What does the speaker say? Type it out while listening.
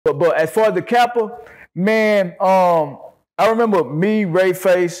But as far as the Kappa, man, I remember me, Ray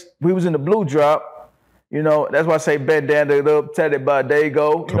Face, we was in the blue drop. You know, that's why I say bandana up, tatted by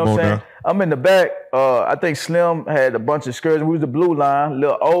Dago. You know what I'm saying? Now. I'm in the back. I think Slim had a bunch of skirts. We was the blue line.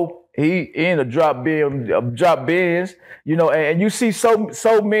 Lil O, he in a drop Benz. You know, and you see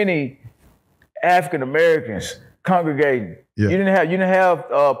so many African Americans congregating. Yeah. You didn't have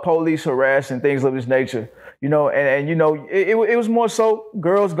police harassing things of this nature. You know, and you know, it was more so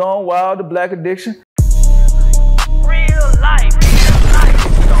girls gone wild, the black addiction. Real life.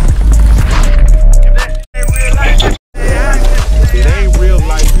 It ain't real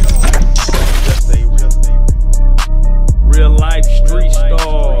life. Just say real life street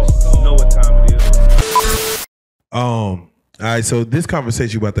stars. Know what time it is. All right, so this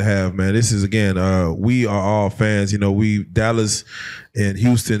conversation you're about to have, man, this is, again, we are all fans. You know, Dallas and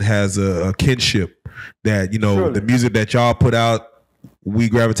Houston has a kinship that, you know, Surely. The music that y'all put out, we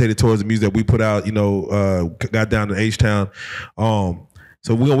gravitated towards the music that we put out, you know, got down to H-Town.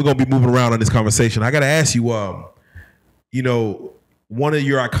 So we're going to be moving around on this conversation. I got to ask you, you know, one of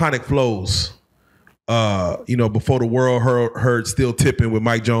your iconic flows, you know, before the world heard Still Tipping with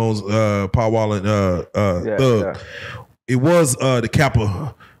Mike Jones, Paul Wall, and Thug. Yeah. It was the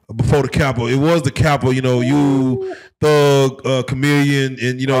Kappa, before the Kappa. It was the Kappa, you know, you, Thug, Chameleon,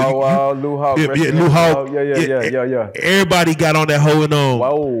 and, you know. Wow, Lou Hawk. Lou Hawk. Yeah. Everybody got on that hoeing on.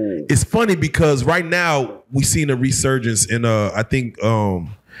 Wow. It's funny because right now we seen a resurgence in, I think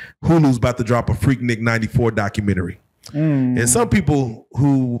Hulu's about to drop a Freaknik 94 documentary. And some people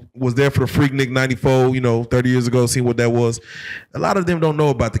who was there for the Freaknik 94, you know, 30 years ago, seeing what that was, a lot of them don't know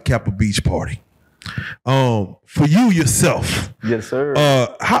about the Kappa Beach Party. For you yourself, yes, sir.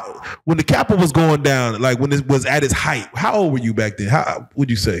 When the Kappa was going down, like when it was at its height, how old were you back then? How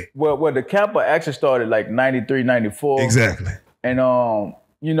would you say? Well, the Kappa actually started like 93, 94. Exactly. And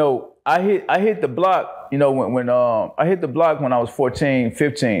you know, I hit the block, you know, when I hit the block when I was 14,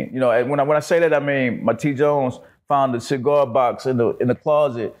 15. You know, when I say that, I mean my T. Jones found the cigar box in the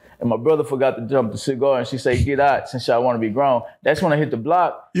closet, and my brother forgot to jump the cigar, and she said, "Get out, since y'all want to be grown." That's when I hit the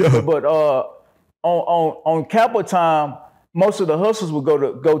block. Yeah. But on Kappa time, most of the hustlers would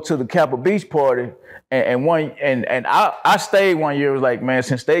go to the Kappa Beach Party, and I stayed one year. It was like, man,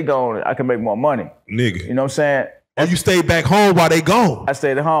 since they gone, I can make more money. Nigga. You know what I'm saying? Oh, you stayed back home while they gone? I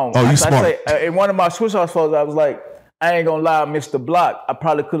stayed at home. Oh, you smart. In one of my Swisha photos, I was like, I ain't gonna lie, I missed the block. I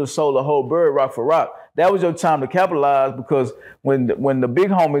probably could have sold a whole bird rock for rock. That was your time to capitalize, because when the big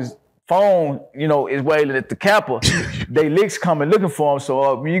homies phone, you know, is wailing at the Kappa, they licks coming looking for them.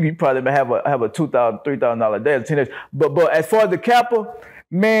 So you probably have a $2,000, $3,000 day as a teenager. But as far as the Kappa,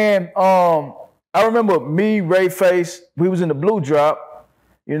 man, I remember me, Ray Face, we was in the blue drop.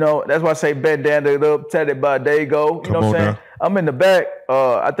 You know, that's why I say bandana up, tatted by Dago. You know what I'm saying? Now. I'm in the back.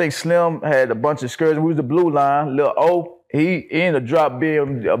 I think Slim had a bunch of skirts. We was the blue line. Lil O, he in a drop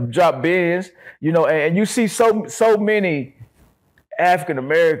Benz. You know, and you see so many African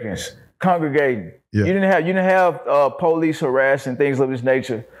Americans congregating. Yeah. You didn't have police harassing things of this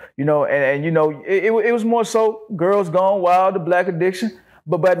nature. You know, and you know, it was more so girls gone wild, the black addiction.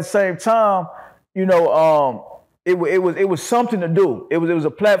 But at the same time, you know, it was something to do. It was a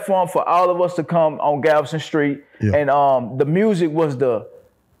platform for all of us to come on Galveston Street, yeah. And the music was the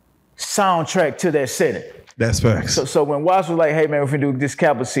soundtrack to that setting. That's facts. So when Watts was like, "Hey man, we do this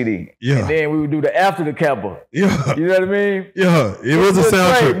Kappa CD," yeah. And then we would do the after the Kappa. Yeah, you know what I mean? Yeah, it was a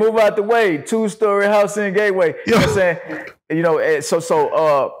soundtrack. Move out the way, 2-story house in Gateway. Yeah. You know what I'm saying? You know,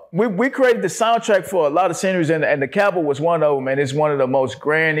 so we created the soundtrack for a lot of sceneries, and the Kappa was one of them, and it's one of the most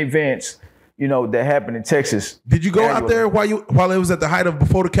grand events, you know, that happened in Texas. Did you go out there while it was at the height of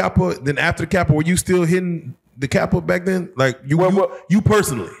before the Kappa, then after the Kappa? Were you still hitting the Kappa back then? Like you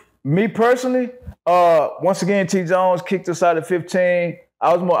personally? Me personally, once again, T. Jones kicked us out at 15.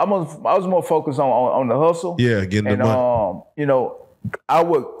 I was more focused on the hustle. Yeah, getting the money. You know, I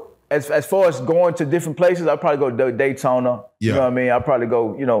would, as far as going to different places, I'd probably go to Daytona. Yeah. You know what I mean? I'd probably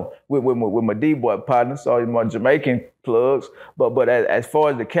go, you know, with my D-boy partners, or my Jamaican plugs. But as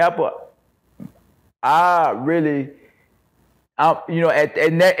far as the Kappa, you know,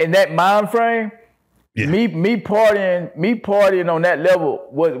 in that mind frame, yeah. me partying on that level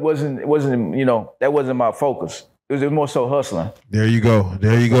wasn't, you know, that wasn't my focus. It was more so hustling. There you go.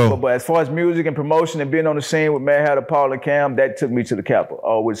 But as far as music and promotion and being on the scene with Mad Hatter, Paul, and Cam, that took me to the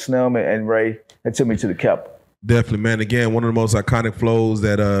Kappa. With Slim and Ray, that took me to the Kappa. Definitely, man. Again, one of the most iconic flows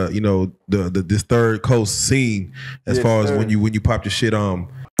that you know, this third coast scene, as yes, far as when you popped your shit on.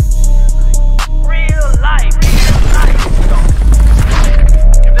 Real life.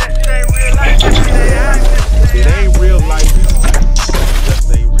 It ain't real life. Just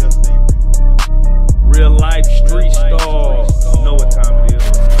say real. Street Starz. Know what time it is.